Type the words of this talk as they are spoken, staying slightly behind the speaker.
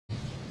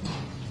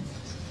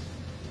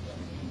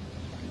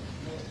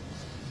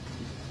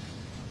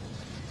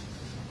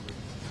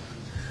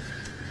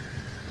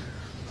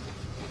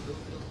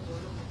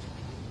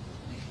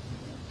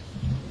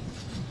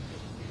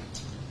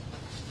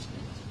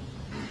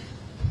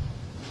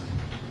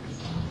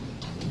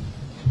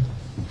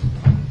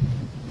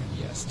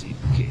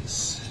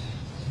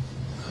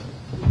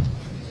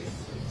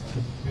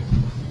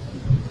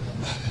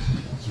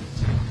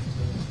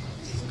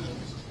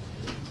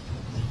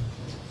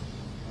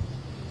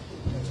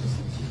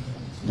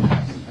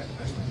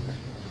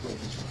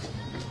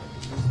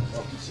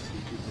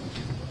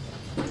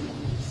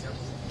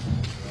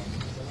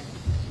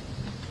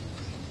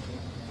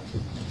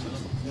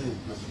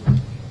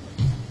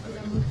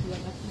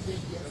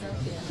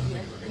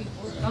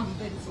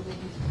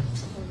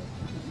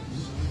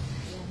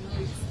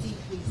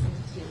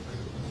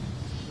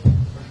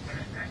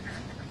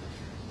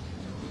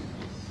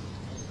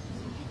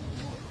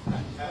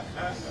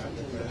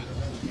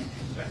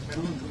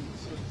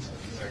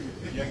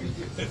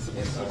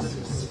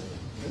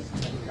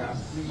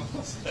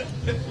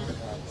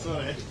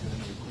Sorry.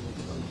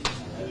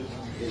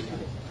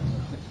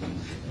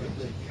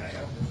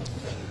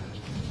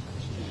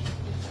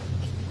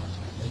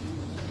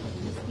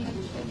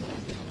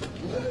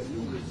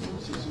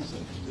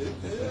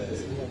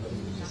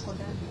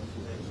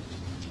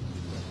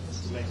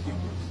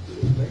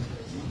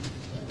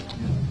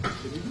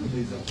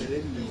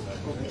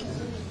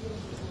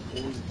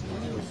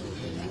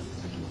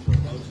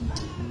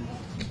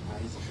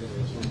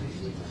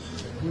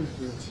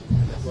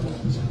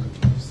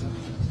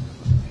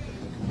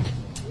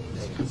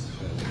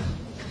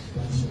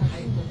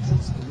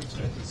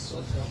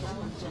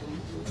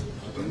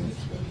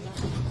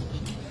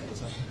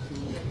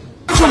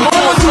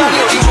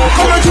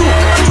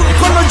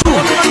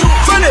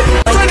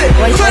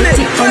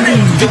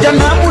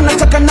 Vijana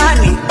mnataka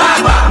nani?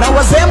 Baba. Na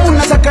wazee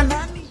mnataka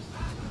nani?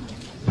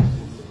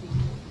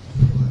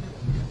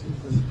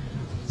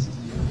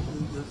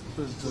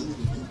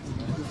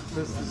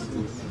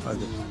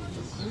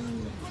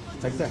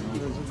 Like that.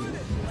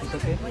 It's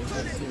okay.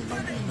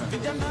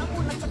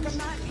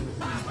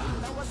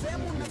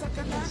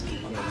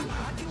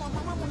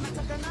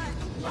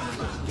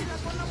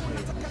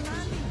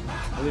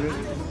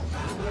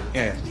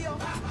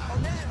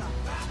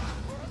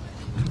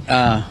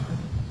 Yeah.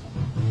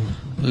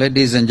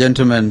 Ladies and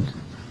gentlemen,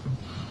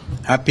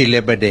 happy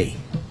Labor Day.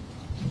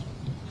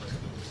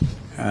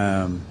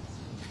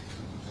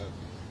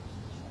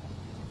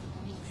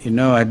 You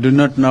know, I do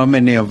not know how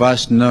many of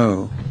us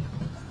know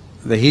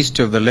the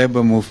history of the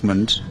labor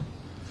movement.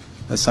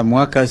 Some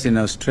workers in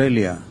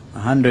Australia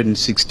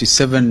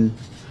 167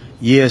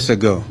 years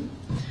ago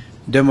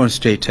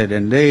demonstrated,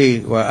 and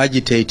they were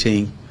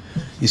agitating,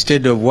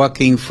 instead of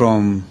working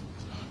from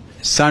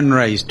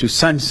sunrise to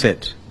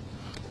sunset,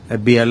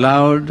 be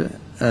allowed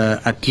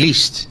at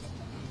least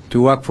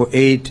to work for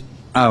 8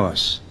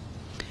 hours.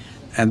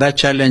 And that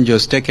challenge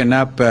was taken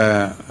up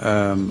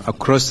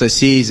across the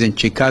seas in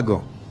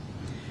Chicago.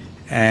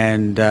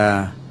 And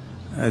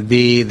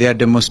their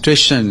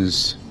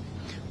demonstrations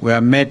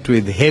were met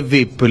with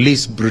heavy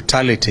police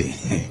brutality,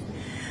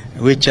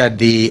 which had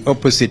the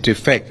opposite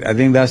effect. I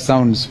think that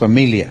sounds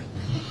familiar.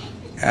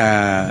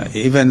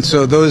 Even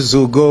so, those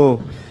who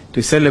go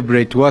to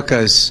celebrate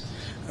Workers'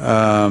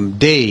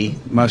 Day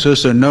must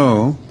also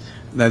know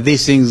that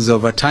these things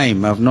over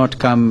time have not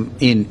come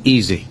in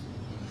easy.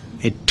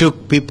 It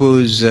took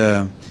people's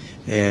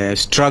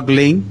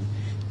struggling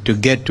to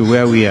get to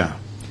where we are.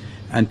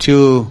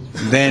 Until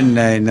then,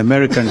 in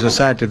American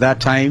society at that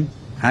time,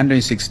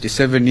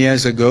 167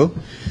 years ago,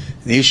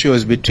 the issue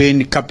was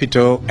between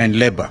capital and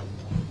labor.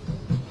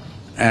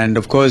 And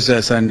of course,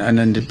 as an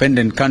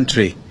independent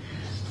country,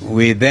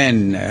 we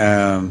then,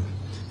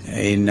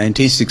 in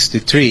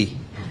 1963,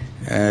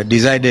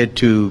 decided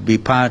to be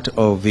part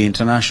of the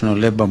international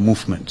labor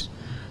movement.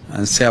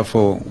 And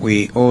therefore,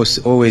 we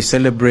always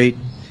celebrate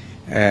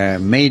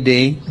May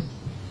Day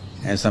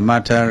as a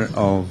matter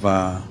of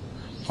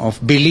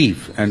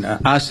belief. And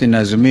us in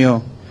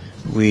Azimio,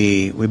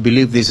 we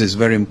believe this is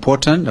very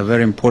important, a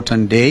very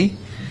important day.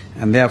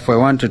 And therefore, I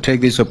want to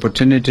take this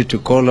opportunity to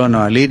call on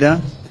our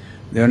leader,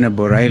 the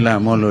Honorable Raila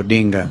Amolo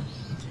Odinga,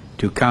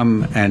 to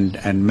come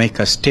and make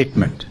a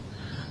statement.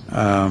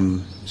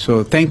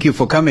 So thank you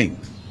for coming.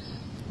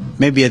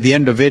 Maybe at the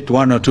end of it,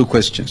 1 or 2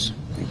 questions.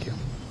 Thank you.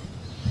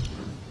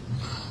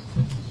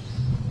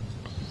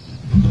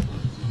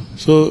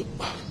 So,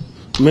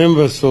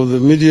 members of the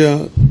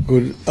media,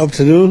 good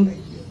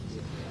afternoon.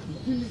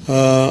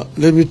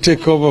 Let me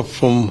take over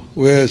from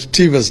where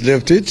Steve has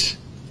left it.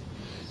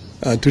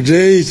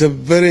 Today is a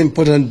very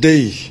important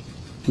day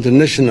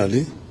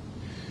internationally.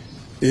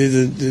 It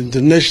is the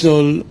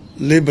International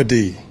Labor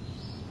Day,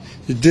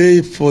 a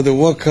day for the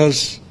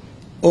workers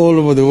all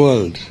over the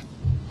world.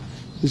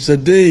 It's a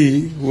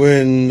day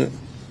when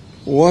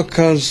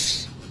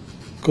workers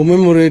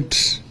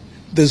commemorate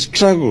the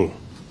struggle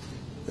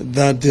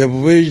that they have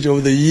waged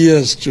over the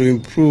years to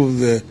improve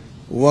the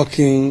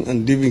working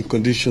and living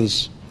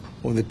conditions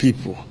of the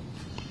people.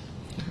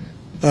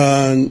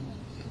 And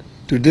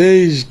today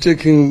is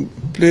taking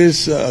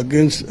place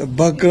against a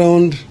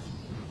background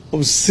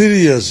of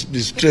serious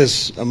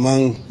distress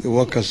among the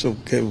workers of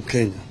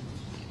Kenya.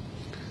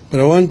 But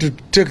I want to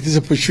take this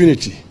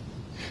opportunity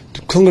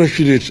to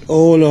congratulate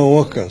all our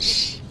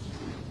workers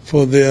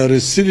for their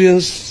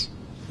resilience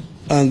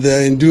and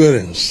their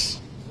endurance.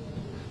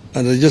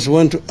 And I just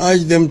want to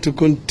urge them to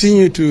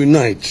continue to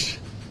unite,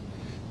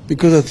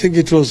 because I think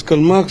it was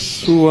Karl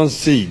Marx who once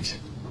said,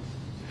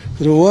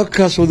 the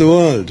workers of the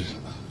world,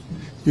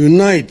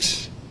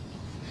 unite.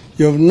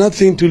 You have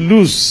nothing to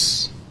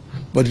lose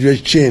but your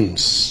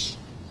chains.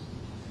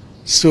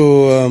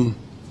 So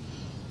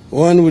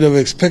one would have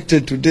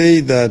expected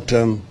today that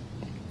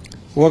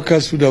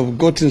workers would have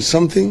gotten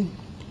something,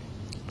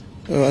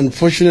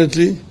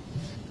 Unfortunately,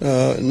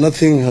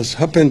 nothing has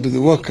happened to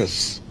the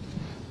workers,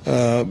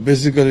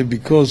 basically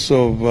because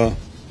of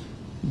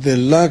the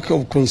lack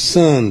of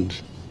concern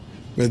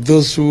by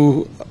those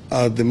who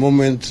at the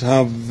moment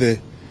have the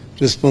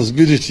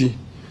responsibility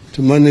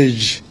to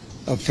manage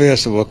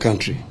affairs of our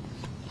country.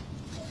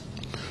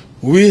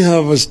 We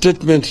have a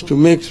statement to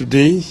make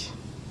today,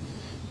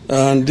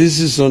 and this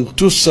is on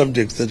two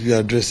subjects that we are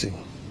addressing.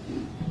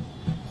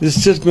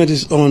 This statement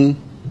is on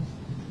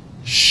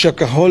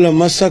Shakahola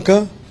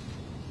massacre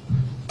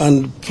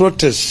and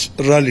protest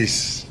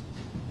rallies.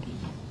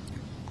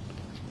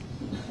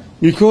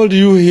 We called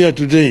you here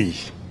today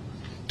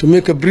to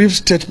make a brief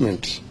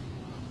statement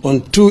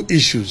on two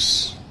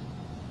issues.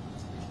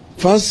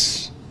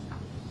 First,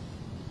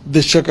 the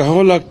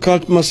Shakahola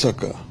cult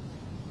massacre,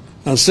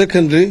 and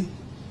secondly,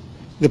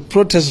 the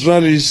protest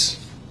rallies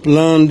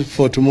planned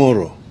for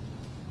tomorrow.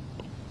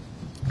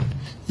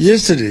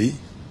 Yesterday,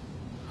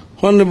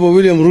 Honorable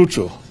William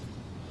Ruto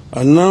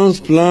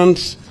announced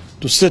plans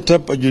to set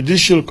up a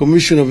judicial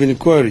commission of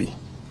inquiry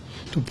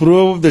to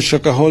probe the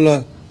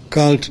Shakahola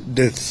cult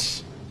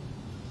deaths.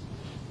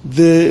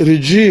 The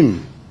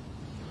regime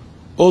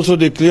also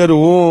declared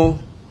war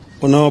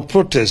on our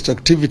protest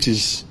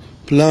activities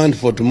planned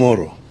for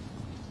tomorrow,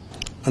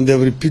 and they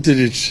have repeated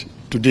it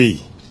today.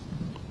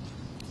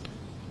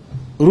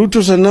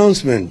 Ruto's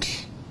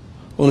announcement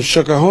on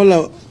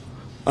Shakahola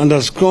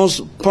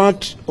underscores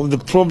part of the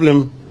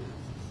problem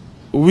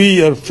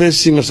we are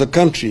facing as a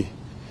country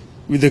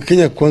with the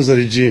Kenya Kwanza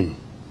regime.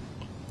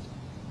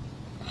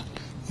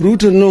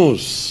 Ruto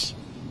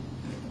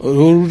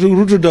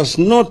does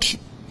not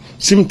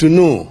seem to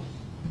know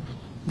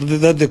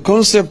that the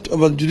concept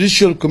of a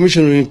judicial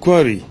commission of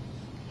inquiry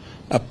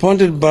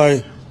appointed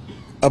by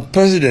a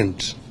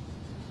president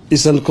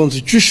is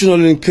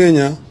unconstitutional in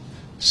Kenya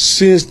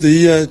since the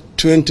year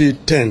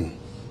 2010.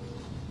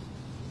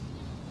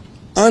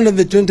 Under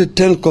the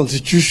 2010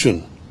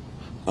 Constitution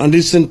and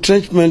its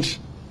entrenchment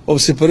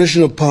of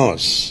separation of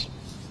powers,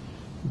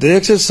 the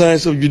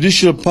exercise of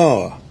judicial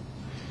power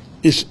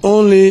is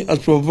only as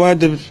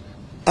provided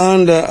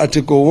under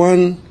Article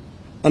 1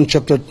 and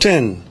Chapter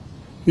 10,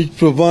 which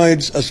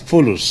provides as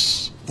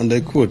follows, and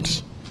I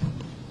quote,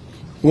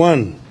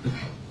 1.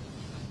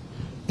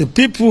 The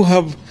people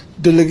have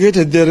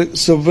delegated their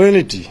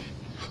sovereignty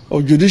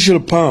of judicial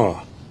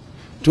power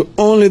to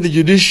only the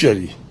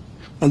judiciary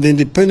and the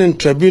independent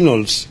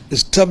tribunals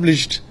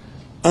established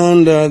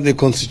under the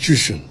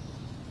Constitution.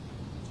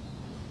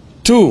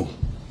 2.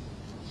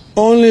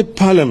 Only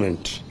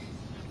Parliament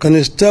can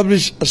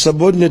establish a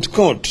subordinate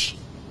court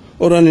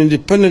or an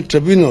independent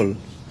tribunal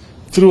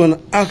through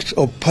an act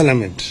of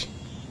Parliament.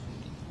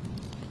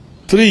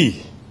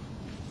 3.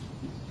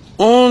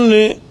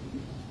 Only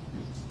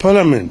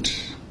Parliament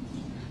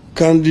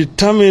can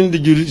determine the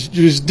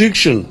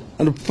jurisdiction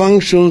and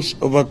functions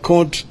of a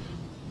court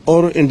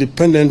or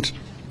independent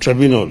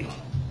tribunal.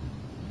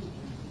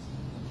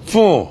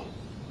 4.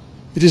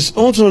 It is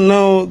also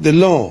now the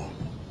law,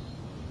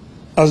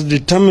 as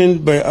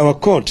determined by our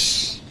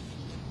courts,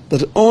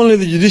 that only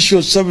the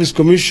Judicial Service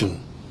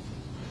Commission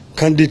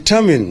can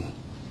determine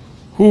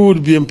who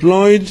would be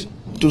employed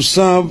to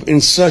serve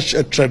in such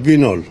a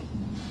tribunal.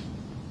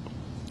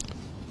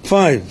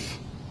 5.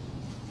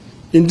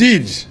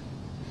 Indeed,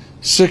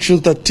 Section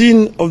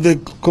 13 of the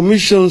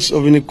Commissions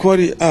of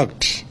Inquiry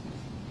Act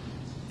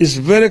is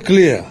very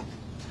clear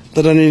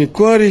that an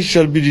inquiry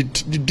shall be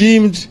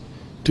deemed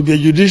to be a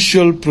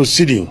judicial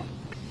proceeding.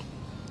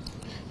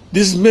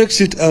 This makes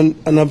it an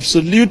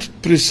absolute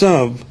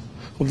preserve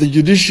of the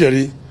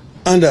judiciary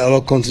under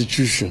our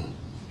Constitution.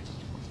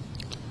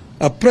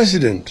 A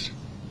president,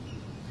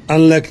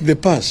 unlike the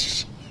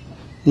past,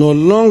 no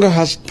longer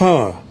has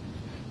power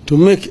to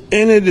make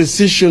any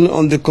decision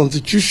on the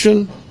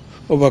constitution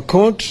of a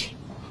court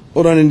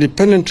or an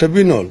independent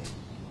tribunal,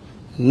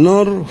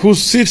 nor who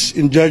sits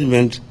in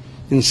judgment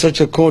in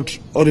such a court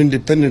or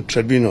independent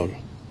tribunal.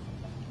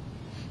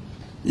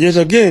 Yet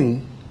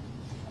again,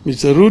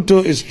 Mr.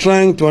 Ruto is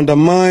trying to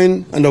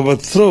undermine and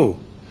overthrow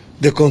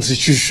the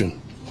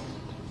Constitution.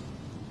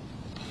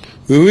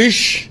 We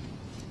wish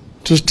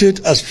to state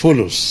as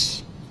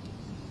follows.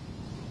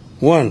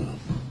 1.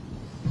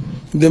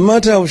 In the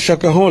matter of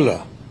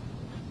Shakahola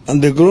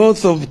and the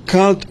growth of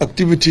cult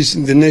activities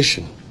in the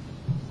nation,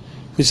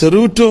 Mr.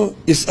 Ruto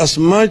is as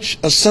much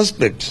a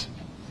suspect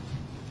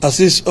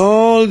as is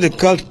all the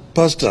cult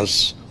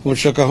pastors from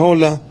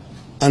Shakahola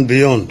and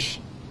beyond.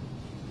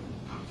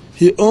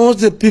 He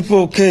owes the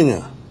people of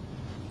Kenya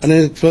an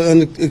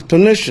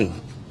explanation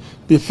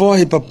before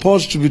he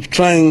purports to be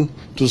trying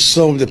to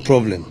solve the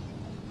problem.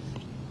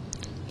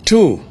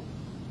 2.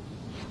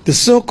 The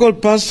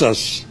so-called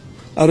pastors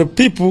are the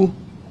people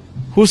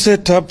who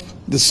set up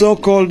the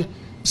so-called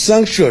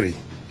sanctuary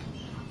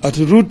at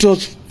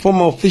Ruto's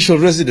former official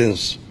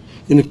residence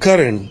in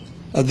Karen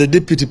as the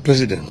deputy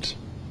president.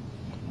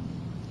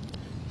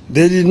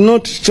 They did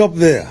not stop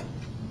there.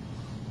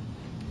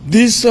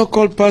 These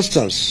so-called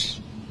pastors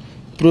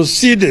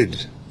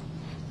proceeded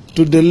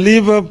to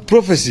deliver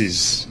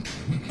prophecies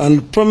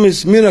and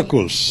promise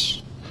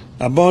miracles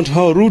about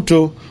how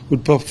Ruto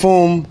would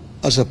perform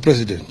as a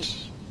president.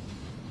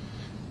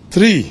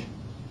 3.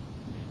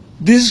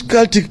 These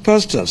cultic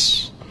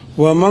pastors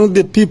were among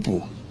the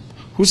people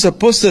who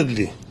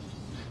supposedly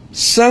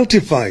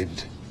sanctified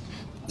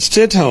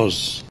State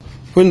House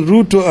when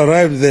Ruto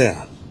arrived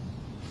there,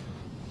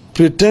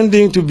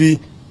 pretending to be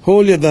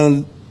holier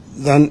than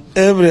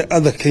every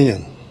other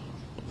Kenyan.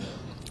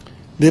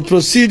 They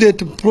proceeded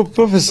to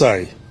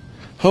prophesy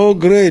how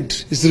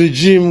great his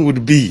regime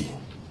would be.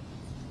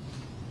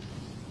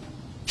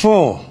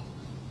 4.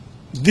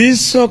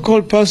 These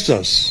so-called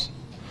pastors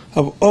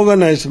have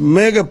organized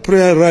mega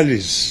prayer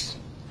rallies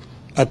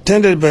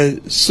attended by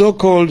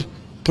so-called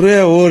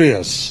prayer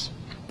warriors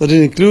that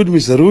include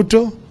Mr.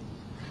 Ruto,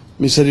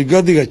 Mr.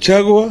 Rigathi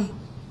Gachagua,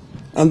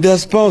 and their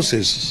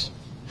spouses,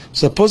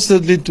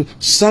 supposedly to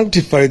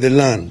sanctify the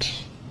land.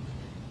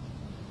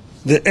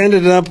 They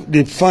ended up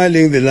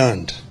defiling the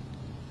land.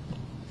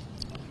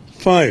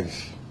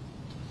 5.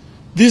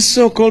 These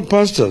so-called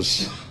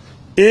pastors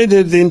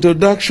aided the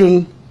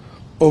introduction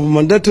of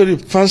mandatory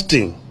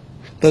fasting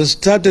that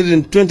started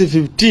in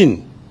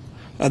 2015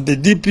 at the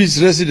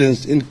DP's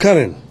residence in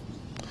Karen,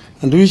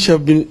 and which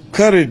have been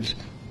carried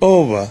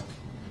over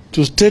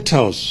to State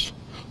House,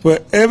 where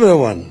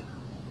everyone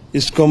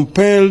is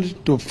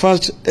compelled to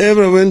fast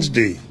every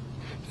Wednesday,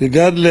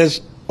 regardless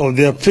of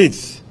their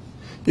faith,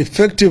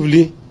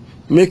 effectively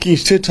making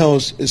State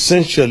House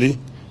essentially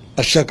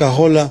a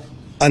Shakahola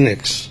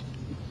annex.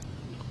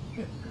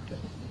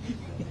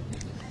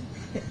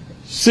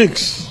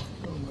 6.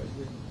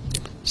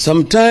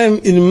 Sometime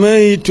in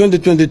May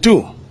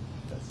 2022,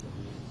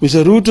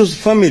 Mr. Ruto's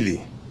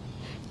family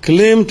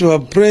claimed to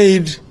have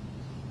prayed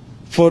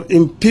for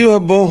impure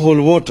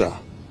borehole water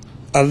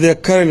at their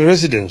current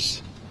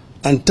residence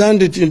and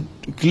turned it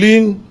into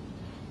clean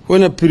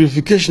when a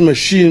purification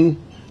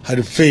machine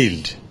had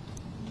failed.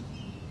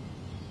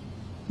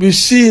 We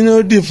see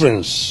no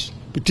difference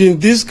between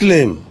this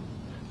claim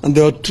and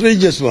the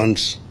outrageous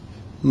ones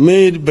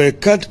made by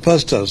cult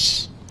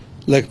pastors,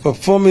 like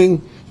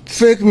performing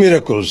fake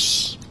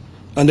miracles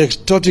and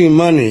extorting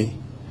money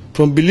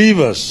from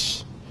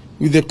believers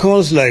with the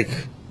calls like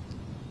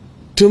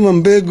tuma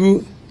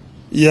mbegu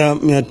ya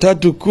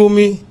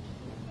 310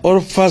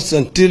 or fast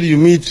until you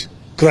meet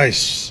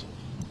Christ.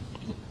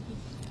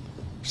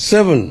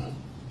 7.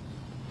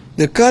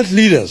 The cult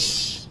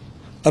leaders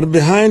are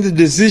behind the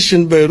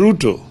decision by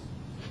Ruto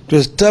to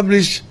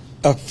establish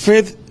a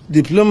faith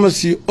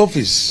diplomacy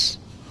office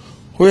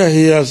where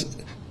he has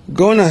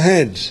gone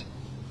ahead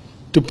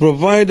to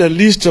provide a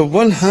list of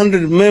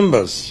 100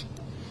 members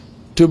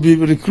to be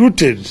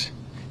recruited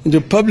into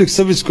Public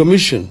Service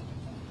Commission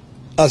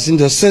as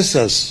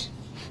intercessors,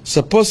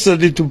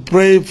 supposedly to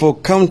pray for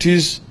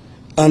counties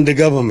and the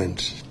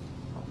government.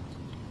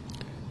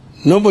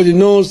 Nobody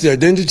knows the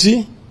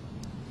identity,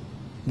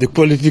 the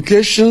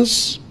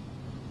qualifications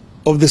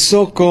of the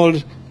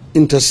so-called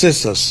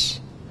intercessors,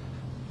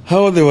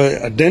 how they were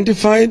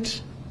identified,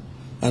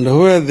 and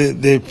where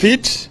they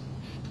fit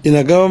in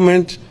a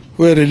government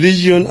where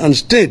religion and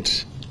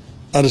state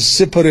are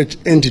separate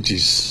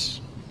entities.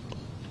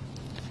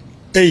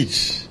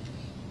 8.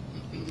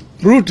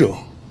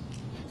 Ruto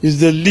is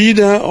the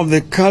leader of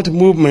the cult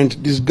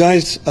movement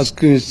disguised as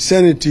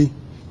Christianity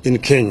in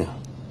Kenya.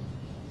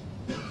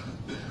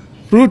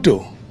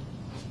 Ruto,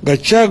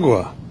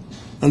 Gachagua,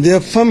 and their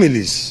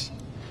families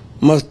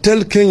must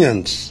tell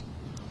Kenyans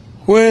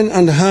when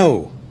and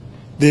how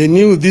they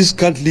knew these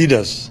cult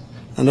leaders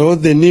and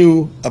what they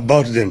knew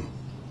about them.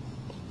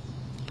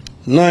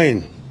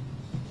 9.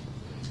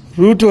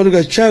 Ruto and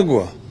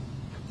Gachagua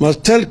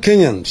must tell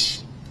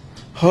Kenyans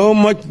how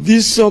much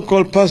these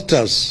so-called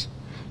pastors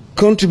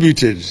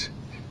contributed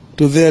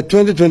to their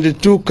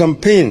 2022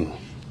 campaign.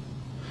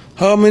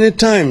 How many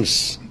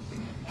times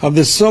have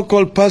the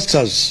so-called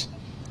pastors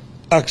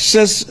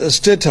accessed a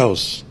State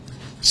House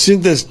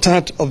since the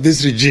start of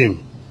this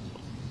regime?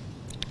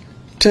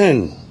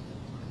 10.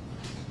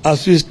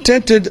 As we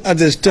stated at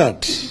the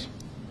start,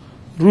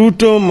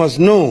 Ruto must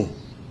know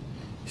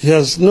he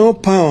has no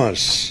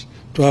powers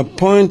to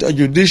appoint a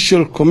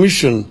judicial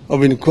commission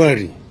of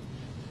inquiry,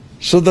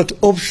 so that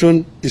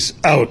option is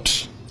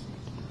out.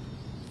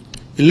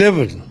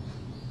 11.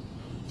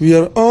 We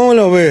are all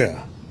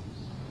aware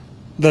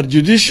that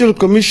judicial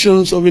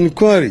commissions of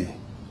inquiry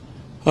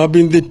have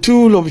been the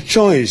tool of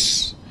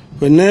choice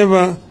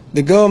whenever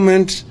the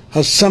government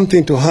has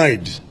something to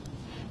hide,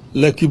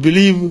 like you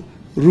believe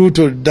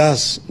Ruto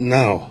does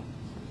now.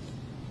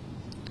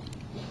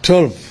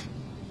 12.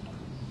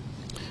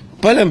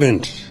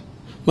 Parliament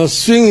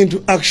must swing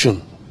into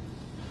action,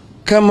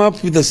 come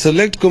up with a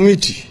select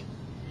committee,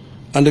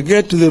 and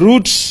get to the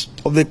roots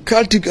of the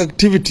cultic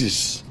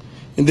activities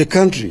in the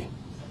country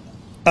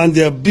and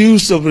the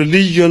abuse of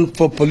religion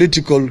for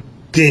political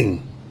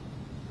gain.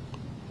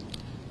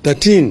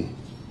 13.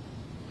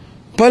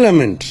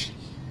 Parliament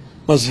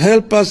must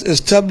help us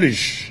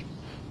establish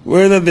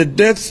whether the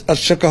deaths at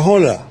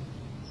Shakahola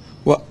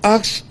were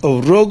acts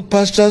of rogue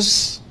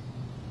pastors,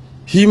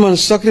 human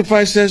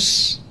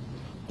sacrifices,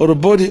 or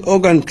body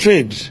organ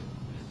trade,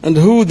 and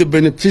who the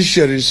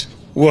beneficiaries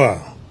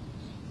were.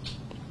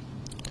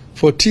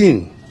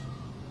 14.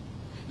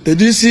 The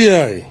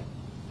DCI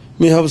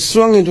may have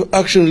swung into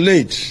action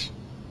late,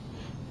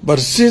 but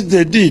since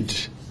they did,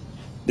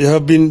 they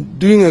have been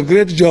doing a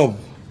great job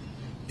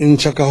in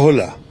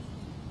Shakahola.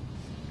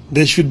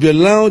 They should be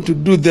allowed to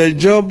do their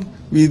job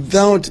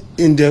without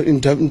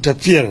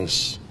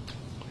interference.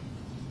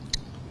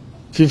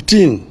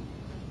 15.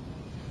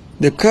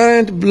 The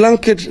current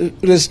blanket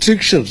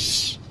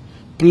restrictions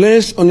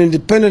placed on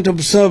independent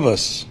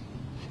observers,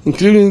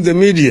 including the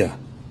media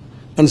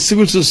and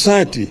civil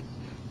society,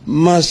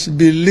 must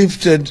be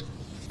lifted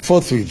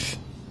forthwith.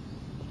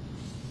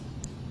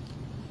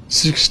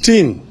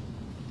 16.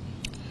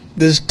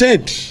 The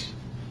state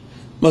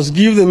must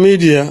give the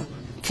media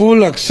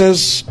full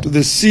access to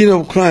the scene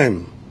of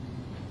crime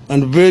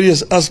and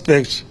various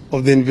aspects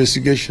of the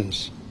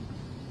investigations.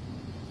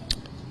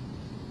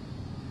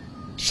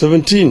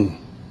 17.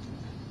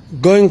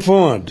 Going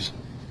forward,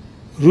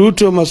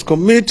 Ruto must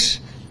commit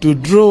to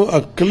draw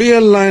a clear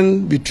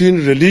line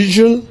between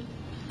religion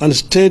and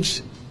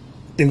state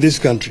in this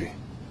country.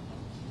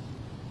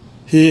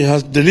 He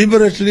has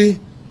deliberately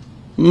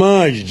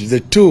merged the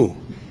two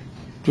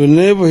to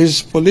enable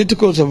his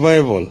political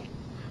survival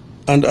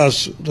and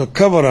as a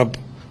cover-up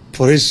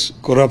for his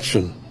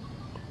corruption.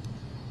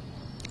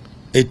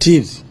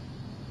 18th,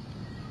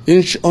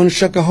 on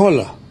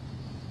Shakahola,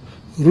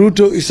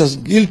 Ruto is as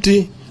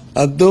guilty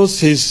as those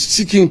he is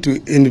seeking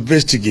to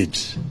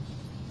investigate.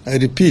 I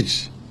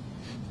repeat,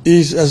 he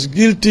is as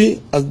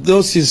guilty as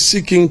those he is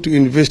seeking to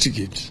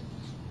investigate.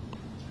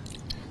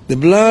 The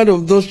blood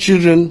of those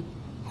children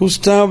who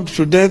starved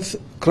to death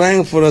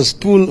crying for a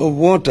spoon of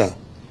water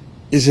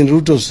is in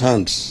Ruto's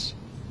hands.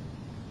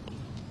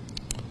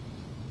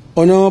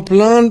 On our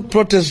planned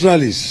protest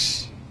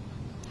rallies,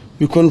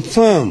 we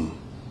confirm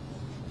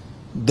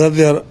that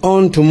they are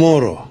on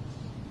tomorrow,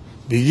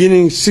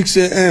 beginning 6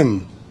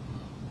 a.m.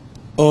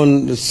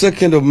 on the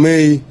 2nd of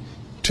May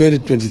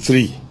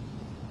 2023.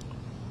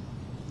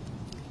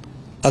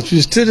 As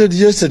we stated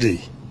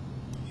yesterday,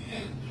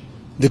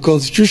 the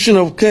Constitution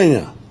of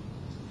Kenya,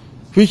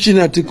 which in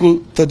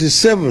Article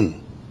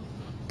 37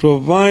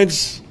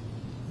 provides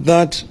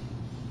that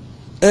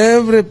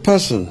every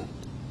person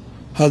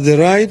has the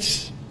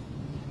right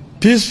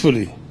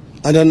peacefully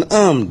and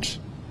unarmed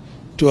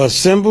to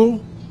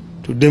assemble,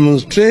 to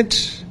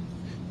demonstrate,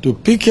 to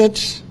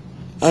picket,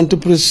 and to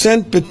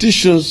present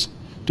petitions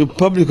to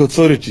public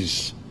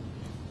authorities.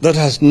 That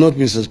has not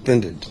been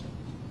suspended.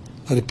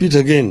 I repeat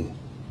again,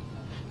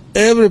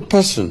 every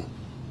person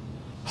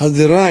has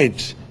the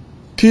right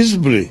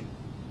peacefully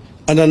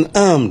and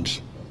unarmed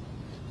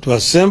to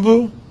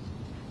assemble,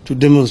 to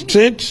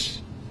demonstrate,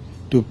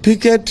 to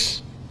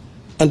picket,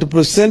 and to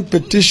present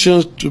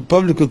petitions to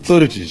public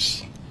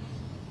authorities.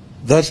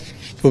 That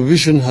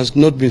provision has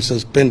not been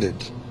suspended.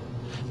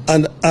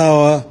 And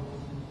our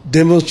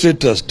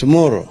demonstrators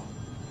tomorrow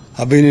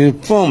have been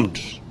informed,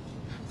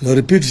 and I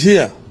repeat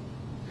here,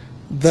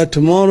 that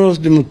tomorrow's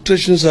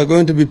demonstrations are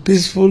going to be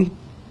peaceful.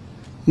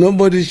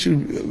 Nobody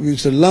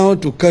is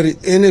allowed to carry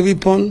any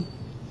weapon,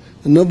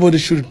 and nobody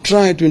should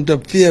try to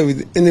interfere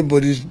with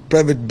anybody's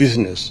private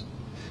business.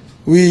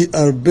 We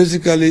are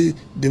basically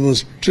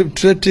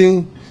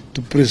demonstrating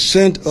to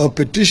present our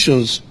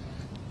petitions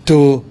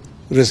to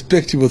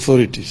respective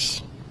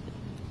authorities.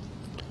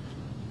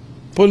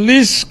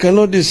 Police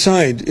cannot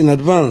decide in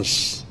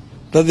advance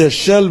that there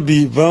shall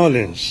be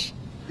violence,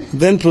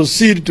 then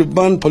proceed to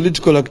ban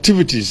political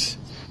activities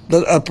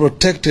that are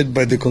protected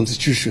by the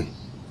Constitution.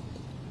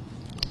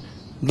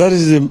 That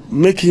is the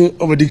making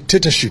of a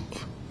dictatorship.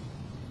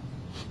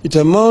 It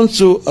amounts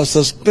to a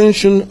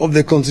suspension of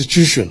the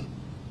Constitution.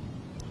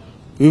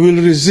 We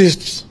will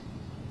resist.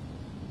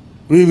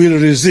 We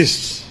will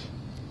resist.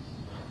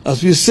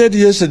 As we said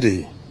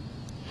yesterday,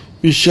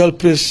 we shall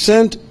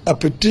present a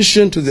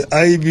petition to the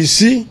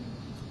IEBC,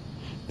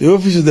 the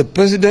Office of the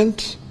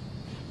President,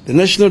 the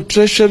National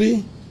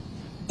Treasury,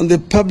 and the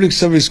Public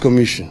Service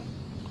Commission.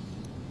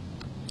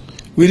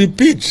 We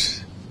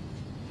repeat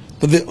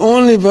that the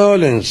only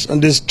violence and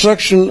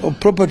destruction of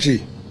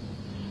property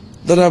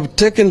that have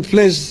taken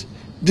place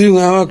during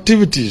our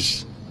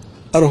activities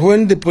are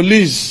when the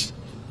police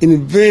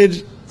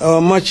invade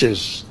our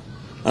marches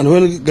and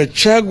when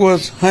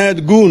Gachagua's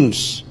hired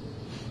goons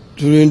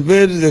to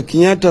invade the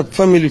Kenyatta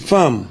family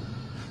farm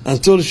and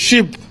stole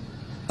sheep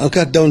and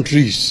cut down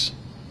trees.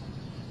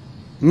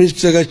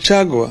 Mr.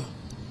 Gachagua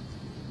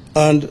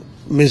and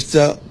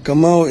Mr.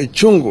 Kamau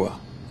Ichung'wah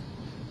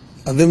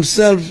are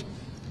themselves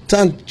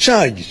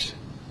charged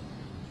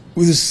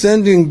with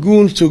sending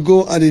goons to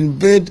go and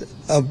invade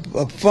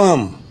a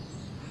farm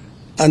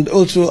and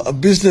also a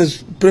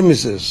business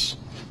premises,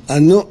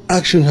 and no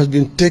action has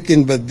been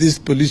taken by these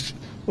police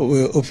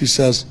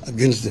officers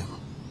against them.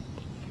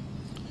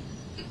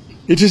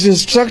 It is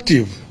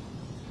instructive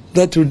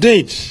that to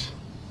date,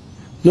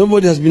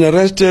 nobody has been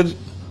arrested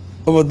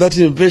over that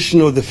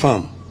invasion of the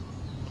farm.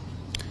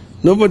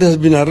 Nobody has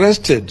been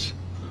arrested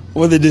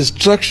over the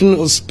destruction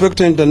of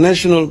Spectre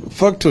International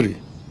factory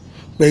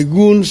by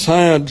goons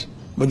hired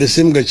by the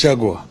same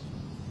Gachagua.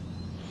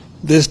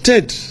 The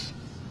state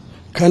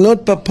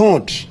cannot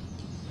purport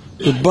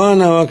to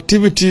ban our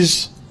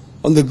activities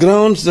on the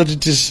grounds that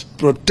it is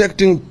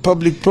protecting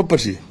public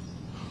property,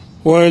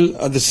 while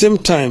at the same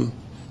time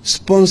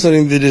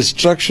sponsoring the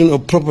destruction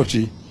of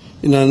property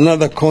in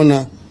another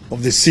corner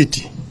of the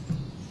city.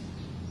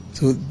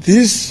 So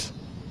these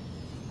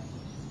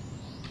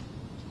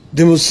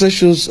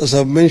demonstrations, as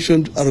I've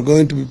mentioned, are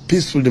going to be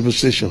peaceful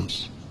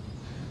demonstrations.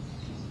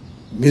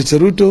 Mr.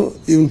 Ruto,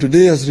 even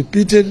today, has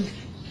repeated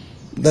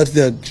that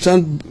they are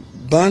stand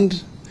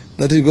banned,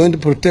 that he's going to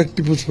protect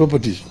people's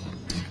properties.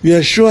 We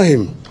assure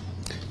him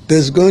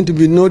there's going to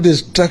be no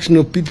destruction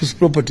of people's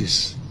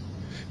properties.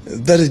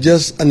 That is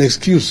just an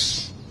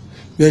excuse.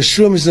 We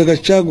assure Mr.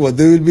 Gachagua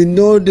there will be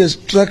no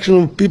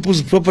destruction of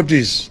people's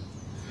properties.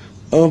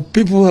 Our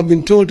people have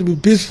been told to be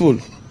peaceful.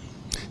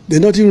 They're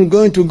not even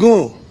going to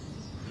go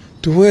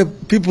to where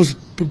people's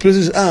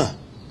places are.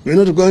 We're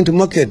not going to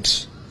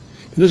markets.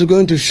 We're not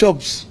going to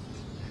shops.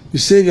 You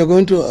say you're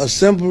going to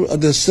assemble at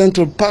the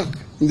Central Park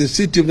in the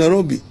city of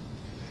Nairobi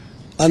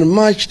and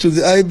march to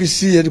the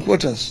IBC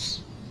headquarters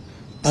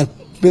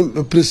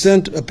and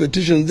present a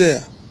petition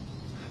there.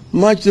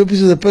 March to the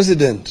office of the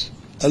president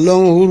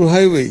along Uhuru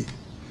Highway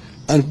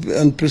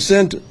and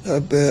present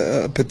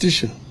a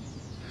petition.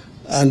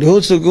 And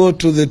also go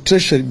to the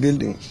treasury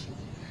buildings.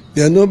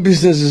 There are no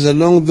businesses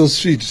along those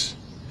streets.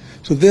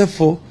 So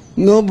therefore,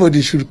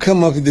 nobody should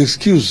come up with the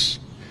excuse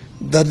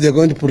that they are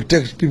going to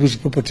protect people's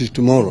properties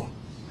tomorrow.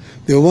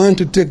 They want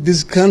to take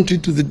this country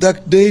to the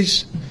dark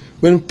days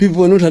when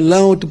people are not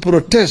allowed to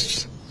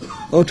protest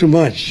or to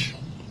march.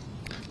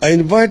 I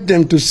invite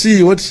them to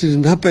see what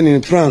is happening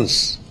in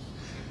France.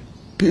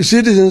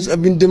 Citizens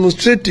have been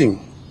demonstrating,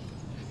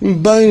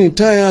 buying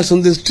tires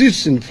on the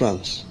streets in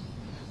France,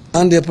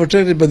 and they are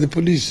protected by the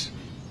police.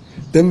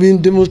 They've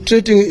been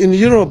demonstrating in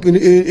Europe,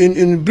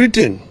 in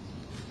Britain.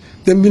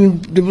 They've been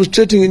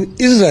demonstrating in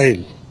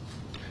Israel.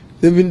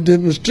 They've been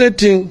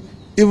demonstrating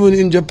even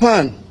in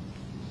Japan.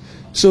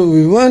 So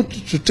we want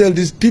to tell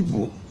these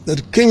people that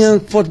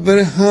Kenyans fought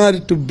very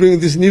hard to bring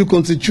this new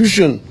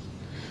constitution.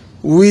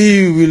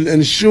 We will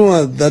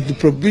ensure that the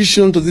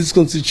provisions of this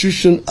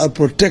constitution are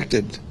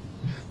protected.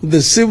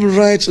 The civil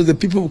rights of the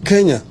people of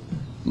Kenya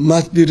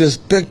must be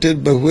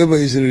respected by whoever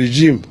is in the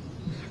regime,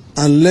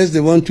 unless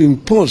they want to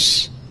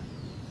impose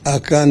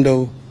a kind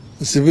of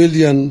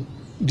civilian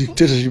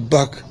dictatorship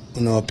back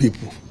on our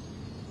people.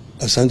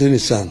 Asanteni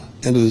sana.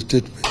 End of the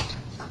statement.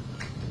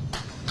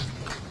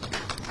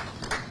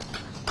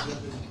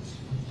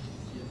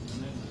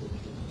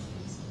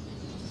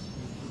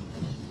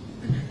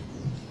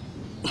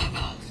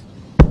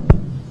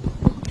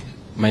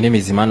 My name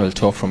is Emmanuel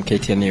Tor from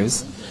KTN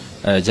News.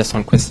 Just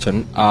one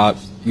question.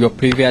 Your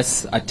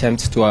previous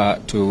attempts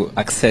to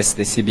access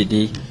the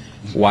CBD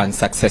were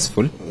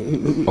unsuccessful.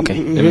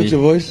 Okay. Raise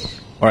your voice.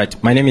 All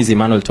right. My name is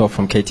Emmanuel Tor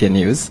from KTN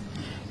News.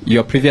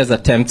 Your previous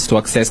attempts to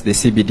access the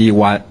CBD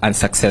were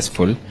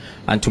unsuccessful,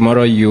 and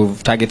tomorrow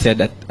you've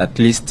targeted at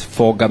least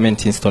 4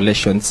 government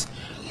installations.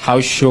 How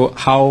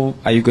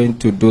are you going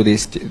to do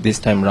this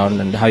time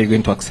around, and how are you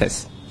going to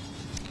access?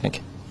 Thank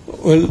you.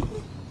 Well,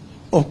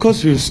 of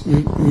course,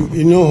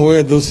 you know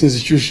where those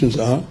institutions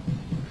are.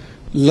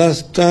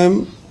 Last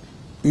time,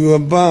 we were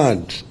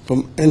barred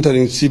from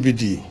entering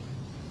CBD.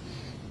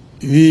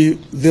 We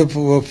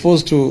therefore were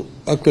forced to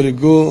actually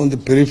go on the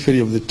periphery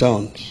of the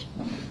towns.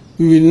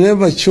 We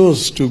never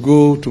chose to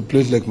go to a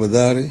place like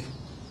Mathare,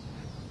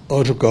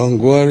 or to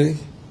Kawangware,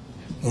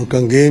 or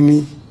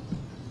Kangemi,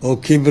 or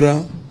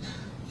Kibra,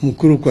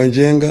 Mukuru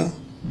Kwanjenga,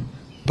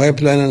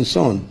 Pipeline, and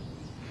so on.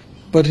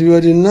 But we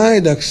were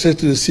denied access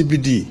to the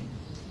CBD,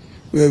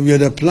 where we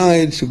had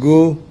applied to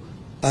go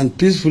and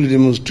peacefully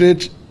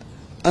demonstrate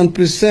and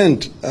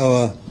present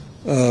our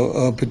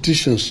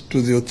petitions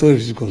to the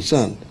authorities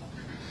concerned.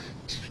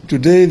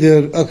 Today they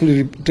are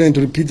actually trying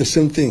to repeat the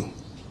same thing.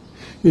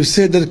 You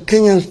said that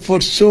Kenyans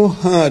fought so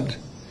hard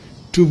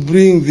to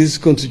bring this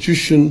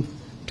constitution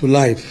to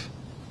life,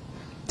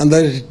 and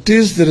that it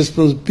is the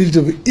responsibility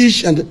of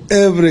each and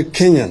every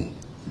Kenyan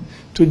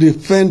to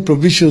defend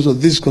provisions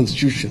of this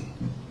constitution.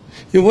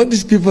 What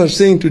these people are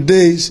saying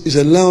today is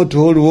allowed to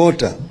hold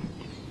water.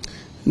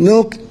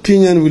 No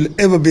Kenyan will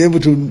ever be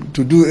able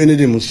to do any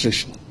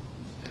demonstration.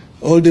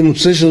 All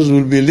demonstrations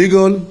will be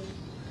illegal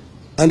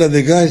under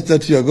the guise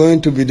that you are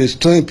going to be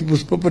destroying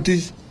people's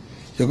properties,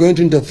 you're going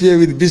to interfere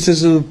with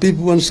businesses of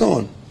people and so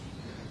on.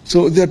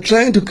 So they are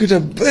trying to create a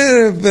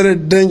very, very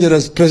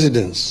dangerous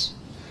precedent,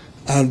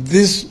 and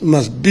this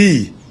must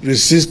be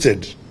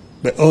resisted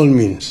by all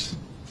means.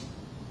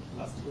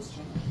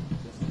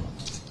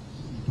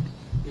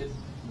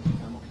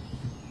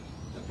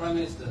 Prime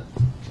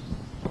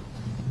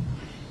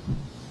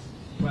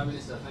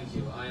Minister, thank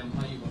you. I am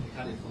Ayub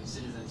Abdikadid from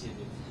Citizen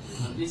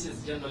TV. And this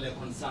is generally a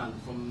concern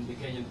from the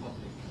Kenyan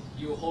public.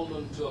 You hold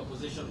on to a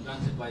position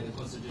granted by the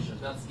Constitution.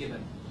 That's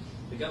given.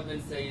 The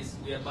government says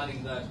we are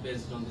banning that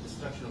based on the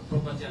destruction of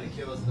property and the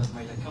chaos that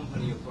might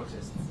accompany your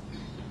protests.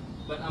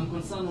 But I'm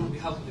concerned on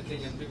behalf of the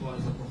Kenyan people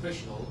as a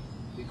professional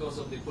because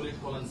of the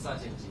political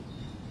uncertainty.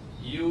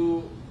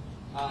 You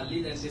are a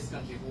leader in this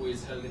country who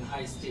is held in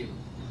high esteem.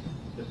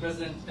 The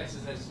president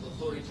exercises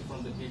authority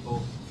from the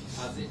people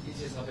as it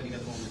is happening at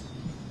the moment.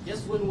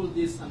 Just when will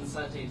this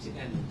uncertainty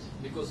end?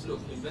 Because look,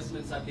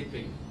 investments are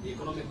dipping. The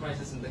economic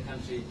crisis in the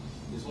country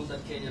is one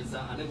that Kenyans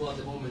are unable at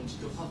the moment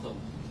to fathom.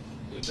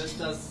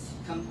 Investors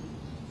can't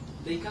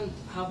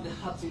have the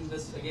heart to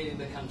invest again in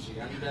the country,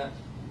 and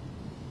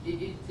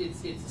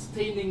it's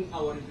staining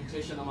our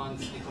reputation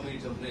amongst the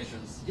community of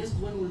nations. Just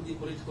when will the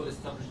political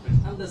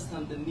establishment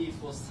understand the need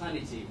for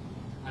sanity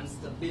and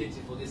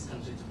stability for this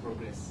country to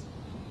progress?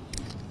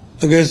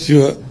 I guess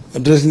you are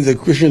addressing the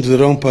question to the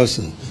wrong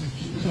person.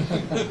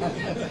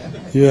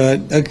 You are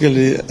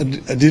actually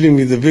dealing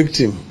with the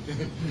victim.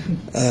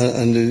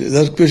 And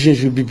that question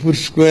should be put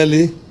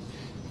squarely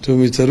to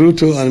Mr.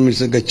 Ruto and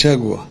Mr.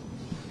 Gachagua.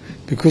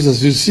 Because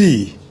as you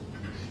see,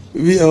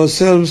 we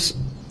ourselves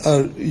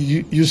are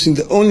using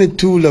the only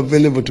tool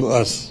available to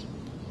us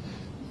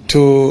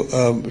to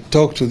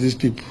talk to these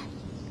people.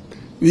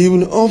 We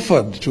even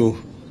offered to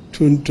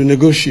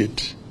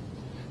negotiate.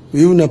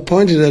 We even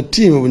appointed a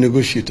team of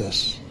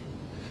negotiators.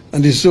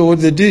 And you saw what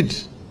they did.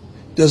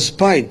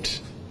 Despite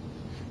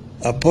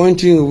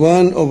appointing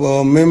one of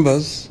our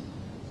members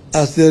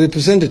as their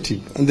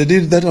representative, and they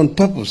did that on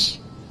purpose.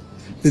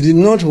 They did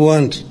not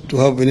want to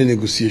have any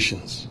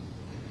negotiations.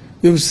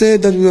 We have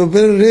said that we are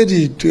very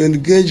ready to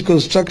engage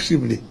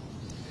constructively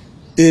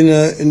in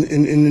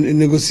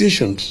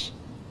negotiations,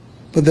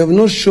 but they have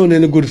not shown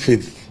any good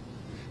faith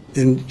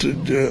in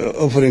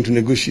offering to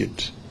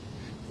negotiate.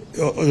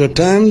 At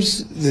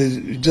times,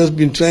 they've just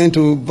been trying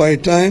to buy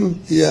time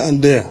here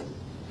and there.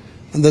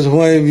 And that's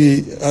why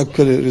we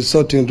actually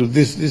resorting to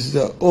this. This is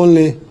the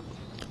only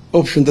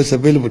option that's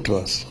available to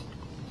us.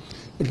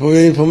 But for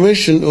your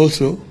information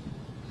also,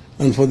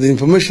 and for the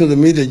information of the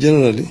media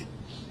generally,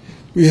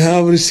 we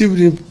have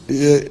received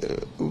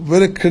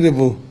very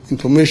credible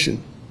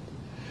information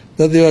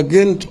that they are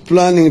again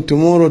planning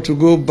tomorrow to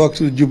go back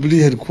to the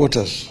Jubilee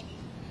headquarters,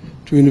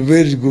 to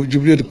invade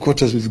Jubilee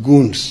headquarters with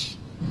goons,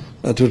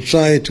 to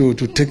try to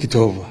take it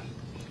over.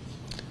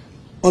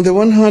 On the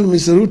one hand,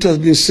 Mr. Ruto has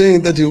been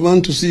saying that he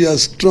wants to see a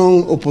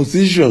strong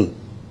opposition.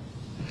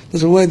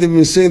 That's why they've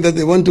been saying that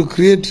they want to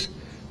create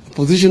a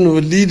position of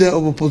a leader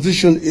of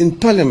opposition in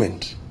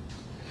parliament.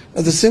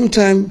 At the same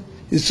time,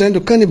 he's trying to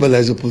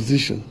cannibalize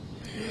opposition.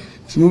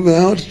 He's moving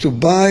out to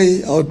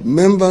buy out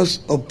members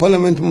of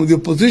parliament from the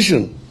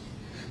opposition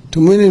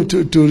to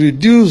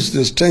reduce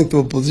the strength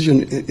of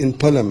opposition in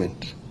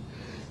parliament.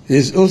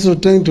 He's also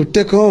trying to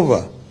take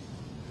over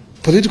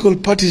political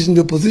parties in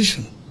the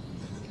opposition.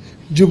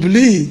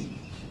 Jubilee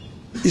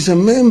is a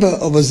member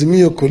of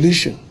Azimio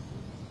coalition.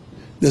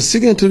 They're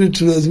signatory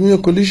to the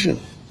Azimio coalition,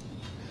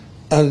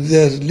 and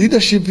their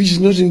leadership is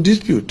not in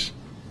dispute.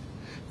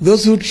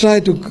 Those who try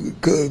to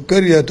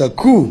carry out a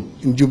coup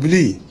in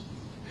Jubilee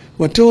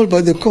were told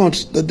by the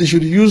courts that they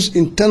should use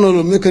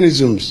internal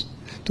mechanisms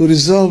to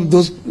resolve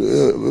those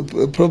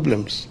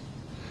problems.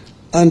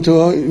 And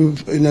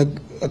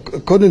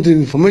according to the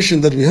information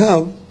that we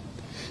have,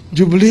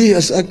 Jubilee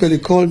has actually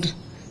called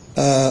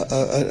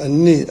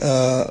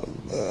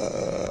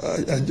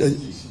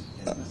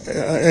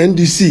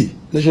NDC,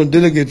 National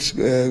Delegates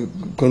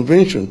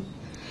Convention.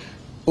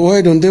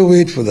 Why don't they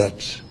wait for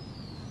that?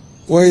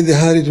 Why the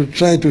hurry to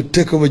try to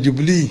take over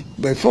Jubilee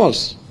by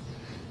force?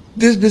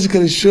 This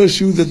basically shows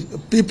you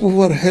that people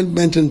who are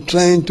hell-bent on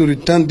trying to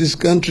return this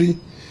country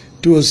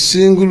to a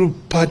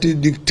single-party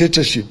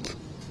dictatorship,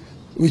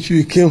 which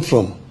we came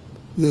from,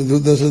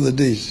 those are the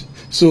days.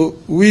 So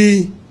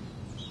we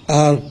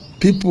are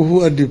people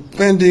who are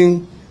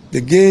defending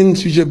the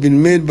gains which have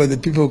been made by the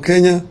people of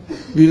Kenya.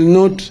 Will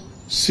not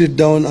sit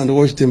down and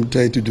watch them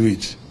try to do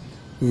it.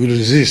 We will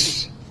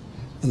resist.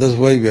 And that's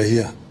why we are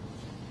here.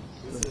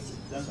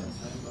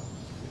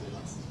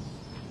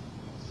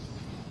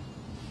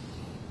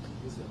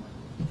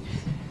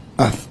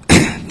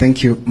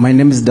 Thank you. My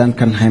name is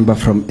Duncan Haimba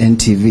from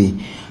NTV.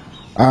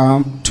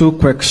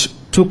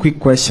 Two quick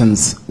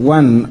questions.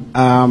 One,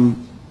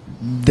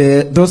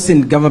 those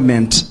in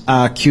government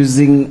are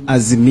accusing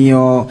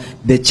Azimio,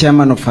 the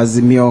chairman of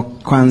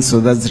Azimio Council,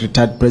 that's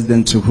retired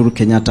President Uhuru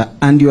Kenyatta,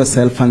 and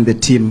yourself and the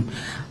team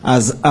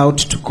as out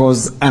to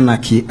cause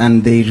anarchy,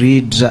 and they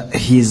read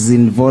his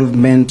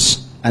involvement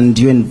and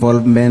your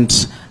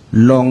involvement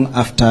long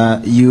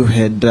after you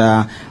had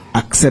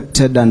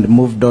accepted and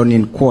moved on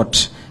in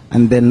court.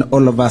 And then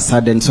all of a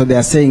sudden, so they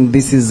are saying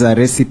this is a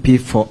recipe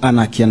for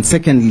anarchy. And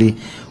secondly,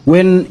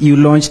 when you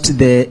launched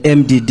the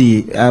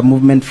MDD,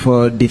 Movement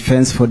for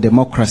Defense for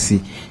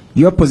Democracy,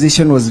 your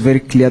position was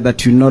very clear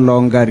that you no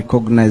longer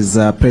recognize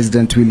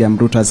President William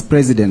Ruto as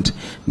president.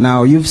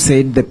 Now, you've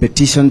said the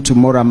petition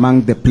tomorrow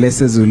among the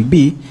places will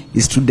be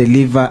is to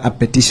deliver a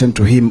petition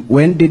to him.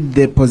 When did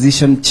the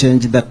position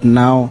change that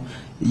now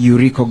you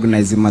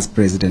recognize him as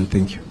president?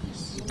 Thank you.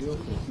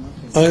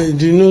 I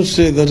did not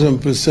say that I'm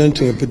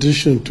presenting a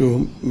petition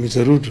to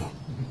Mr. Ruto.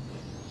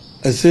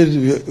 I said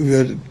we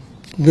are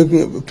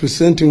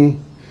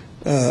presenting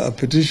a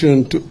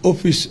petition to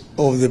office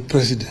of the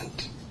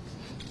president,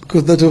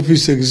 because that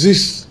office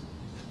exists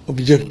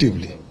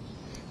objectively.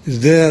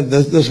 is there.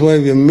 That's why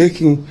we are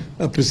making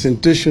a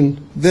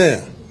presentation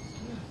there.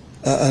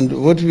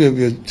 And what we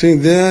are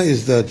saying there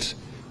is that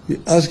we're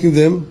asking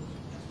them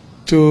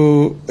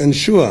to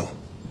ensure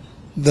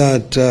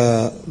that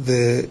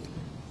the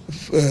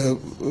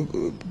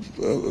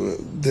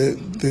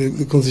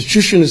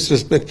Constitution is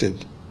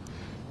respected,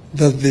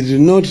 that they do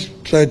not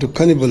try to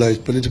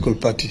cannibalize political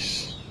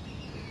parties.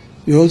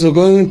 We're also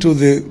going to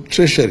the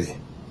Treasury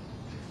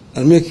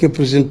and making a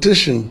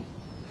presentation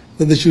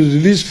that they should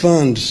release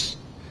funds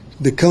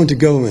to the county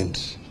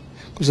government.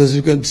 Because as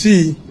you can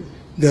see,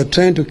 they are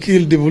trying to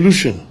kill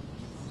devolution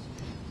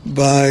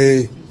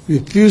by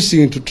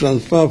refusing to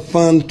transfer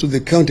funds to the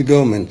county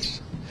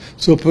government.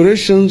 So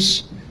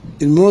operations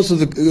in most of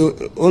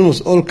the,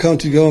 almost all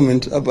county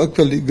governments have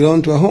actually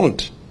ground to a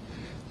halt.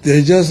 They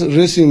are just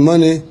raising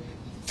money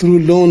through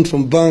loans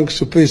from banks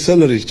to pay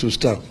salaries to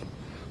staff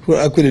who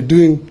are actually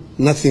doing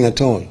nothing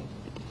at all.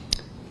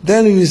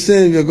 Then we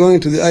say we are going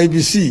to the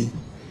IBC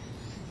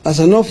as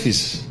an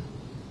office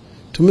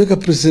to make a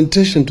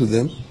presentation to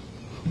them.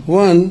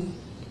 One,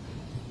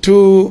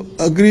 to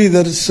agree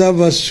that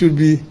servers should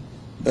be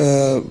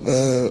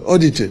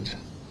audited.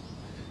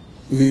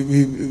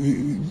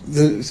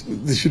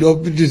 They should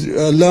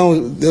allow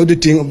the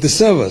auditing of the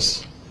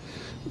servers.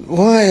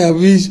 Why are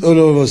we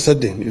all of a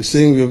sudden, you're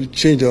saying we have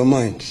changed our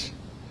minds?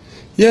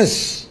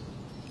 Yes,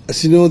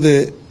 as you know,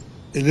 the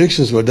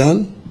elections were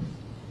done,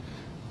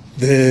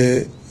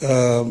 the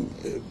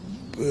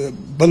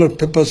ballot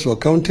papers were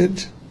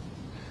counted,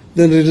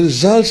 then the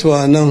results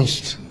were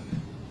announced.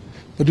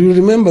 But you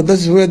remember,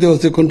 that's where there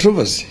was the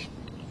controversy.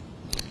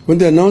 When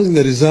they announced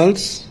the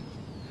results,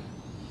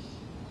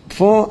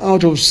 4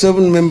 out of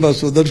 7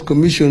 members of that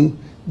commission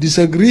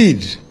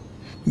disagreed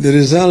with the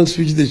results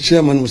which the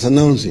chairman was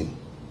announcing.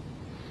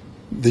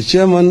 The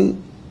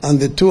chairman and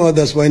the 2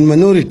 others were in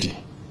minority.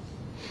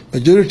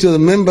 Majority of the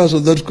members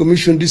of that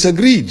commission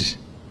disagreed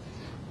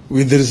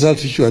with the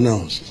results which were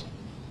announced.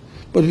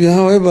 But we,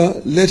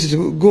 however, let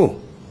it go.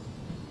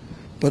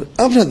 But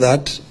after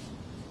that,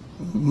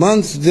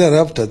 months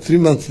thereafter, 3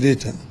 months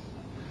later,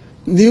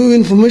 new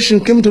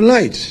information came to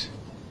light,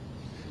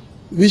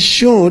 which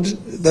showed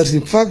that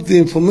in fact the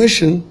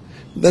information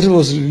that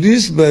was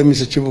released by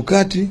Mr.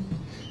 Chebukati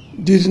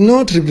did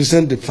not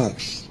represent the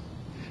facts,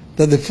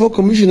 that the 4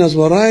 commissioners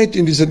were right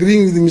in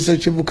disagreeing with Mr.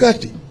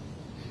 Chebukati.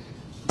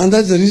 And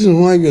that's the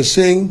reason why we are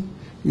saying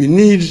we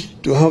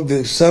need to have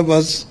the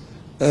servers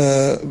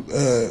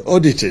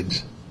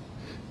audited.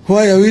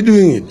 Why are we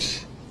doing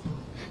it?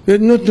 We're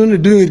not only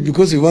doing it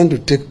because we want to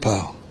take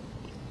power,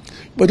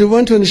 but we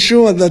want to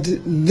ensure that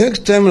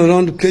next time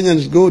around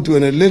Kenyans go to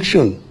an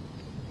election,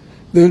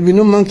 there will be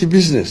no monkey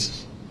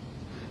business.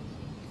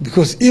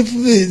 Because if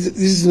this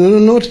is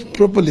not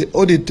properly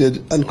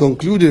audited and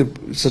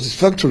concluded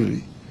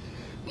satisfactorily,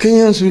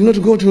 Kenyans will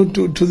not go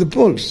to the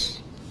polls.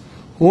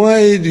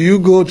 Why do you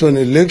go to an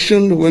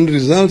election when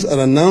results are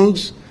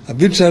announced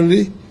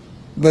arbitrarily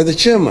by the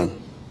chairman?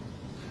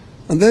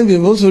 And then we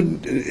are also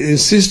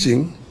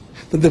insisting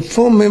that the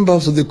 4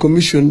 members of the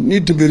commission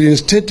need to be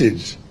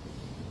reinstated.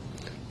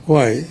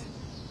 Why?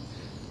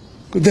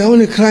 The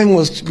only crime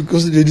was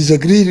because they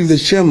disagreed with the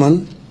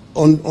chairman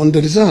on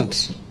the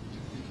results.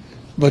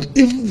 But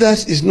if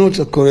that is not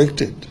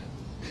corrected,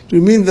 it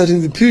will mean that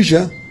in the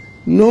future,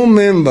 no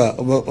member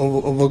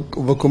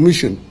of a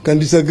commission can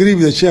disagree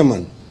with the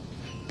chairman,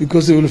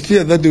 because they will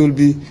fear that they will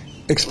be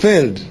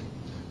expelled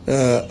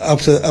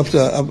after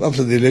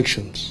the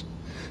elections.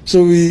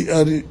 So we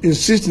are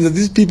insisting that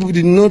these people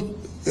did not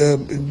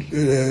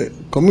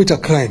commit a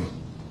crime.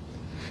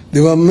 They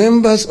were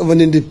members of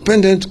an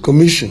independent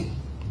commission,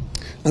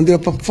 and they are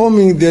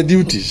performing their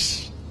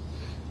duties,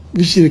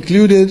 which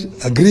included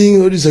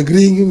agreeing or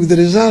disagreeing with the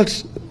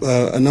results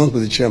announced by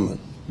the chairman.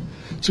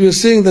 So we are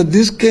saying that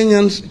these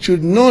Kenyans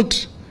should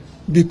not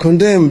be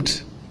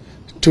condemned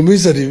to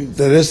misery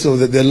the rest of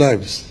their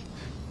lives.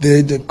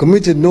 They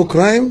committed no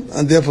crime,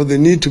 and therefore they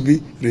need to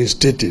be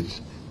reinstated.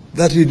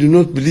 That we do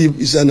not believe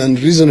is an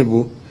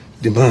unreasonable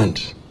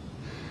demand.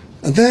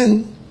 And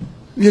then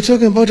we are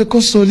talking about the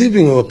cost of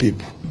living of our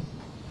people,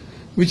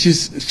 which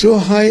is so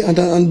high and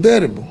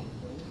unbearable.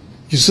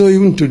 You saw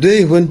even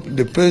today when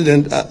the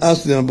president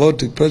asked them about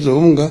the price of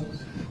unga,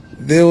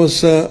 there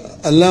was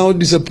a loud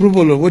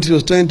disapproval of what he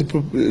was trying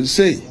to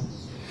say.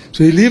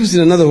 So he lives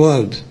in another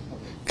world.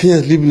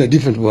 Kenyans live in a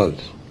different world.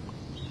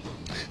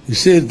 He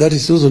said that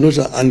is also not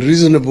an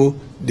unreasonable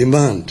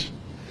demand.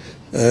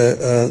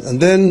 And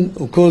then,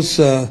 of course,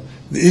 the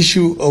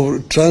issue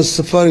of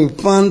transferring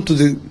funds to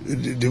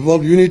the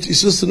devolved unit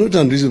is also not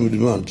an unreasonable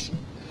demand.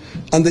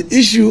 And the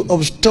issue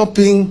of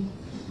stopping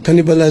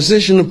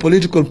cannibalization of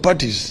political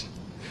parties,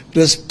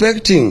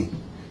 respecting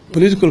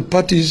political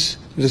parties,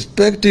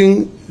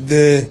 respecting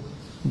the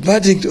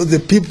verdict of the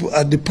people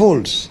at the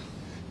polls,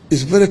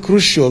 is very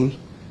crucial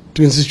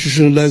to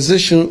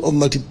institutionalization of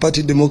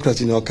multi-party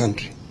democracy in our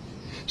country.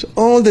 So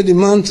all the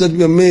demands that we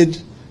have made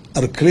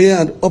are clear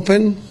and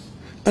open,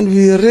 and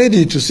we are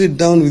ready to sit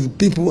down with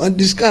people and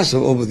discuss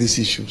over these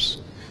issues.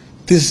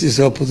 This is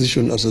our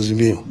position as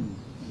Azimio.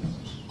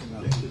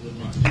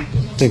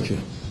 Thank you.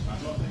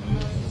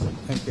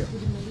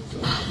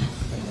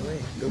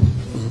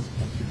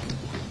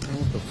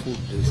 food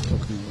he's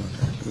talking about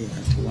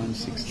at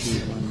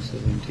 160,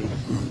 170,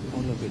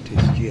 all of it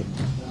is GM.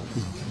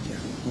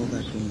 Yeah, all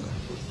that unga.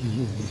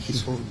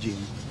 It's all GM.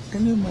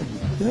 Can you imagine?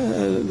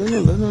 Yeah,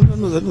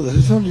 no, that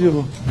is not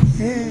GMO.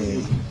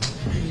 Hey.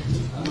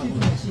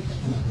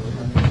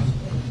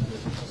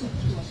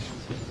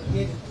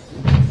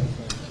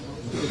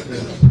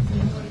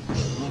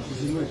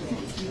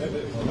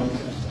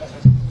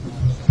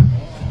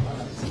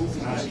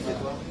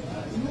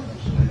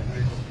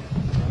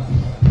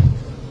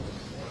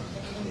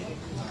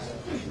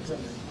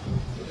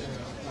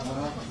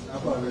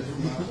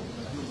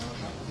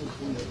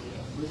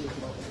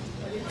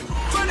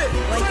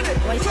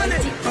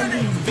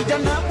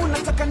 Vijana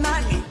munataka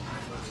nani?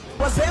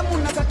 Wazee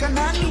munataka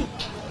nani?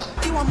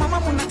 Iwa mama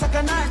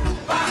munataka nani?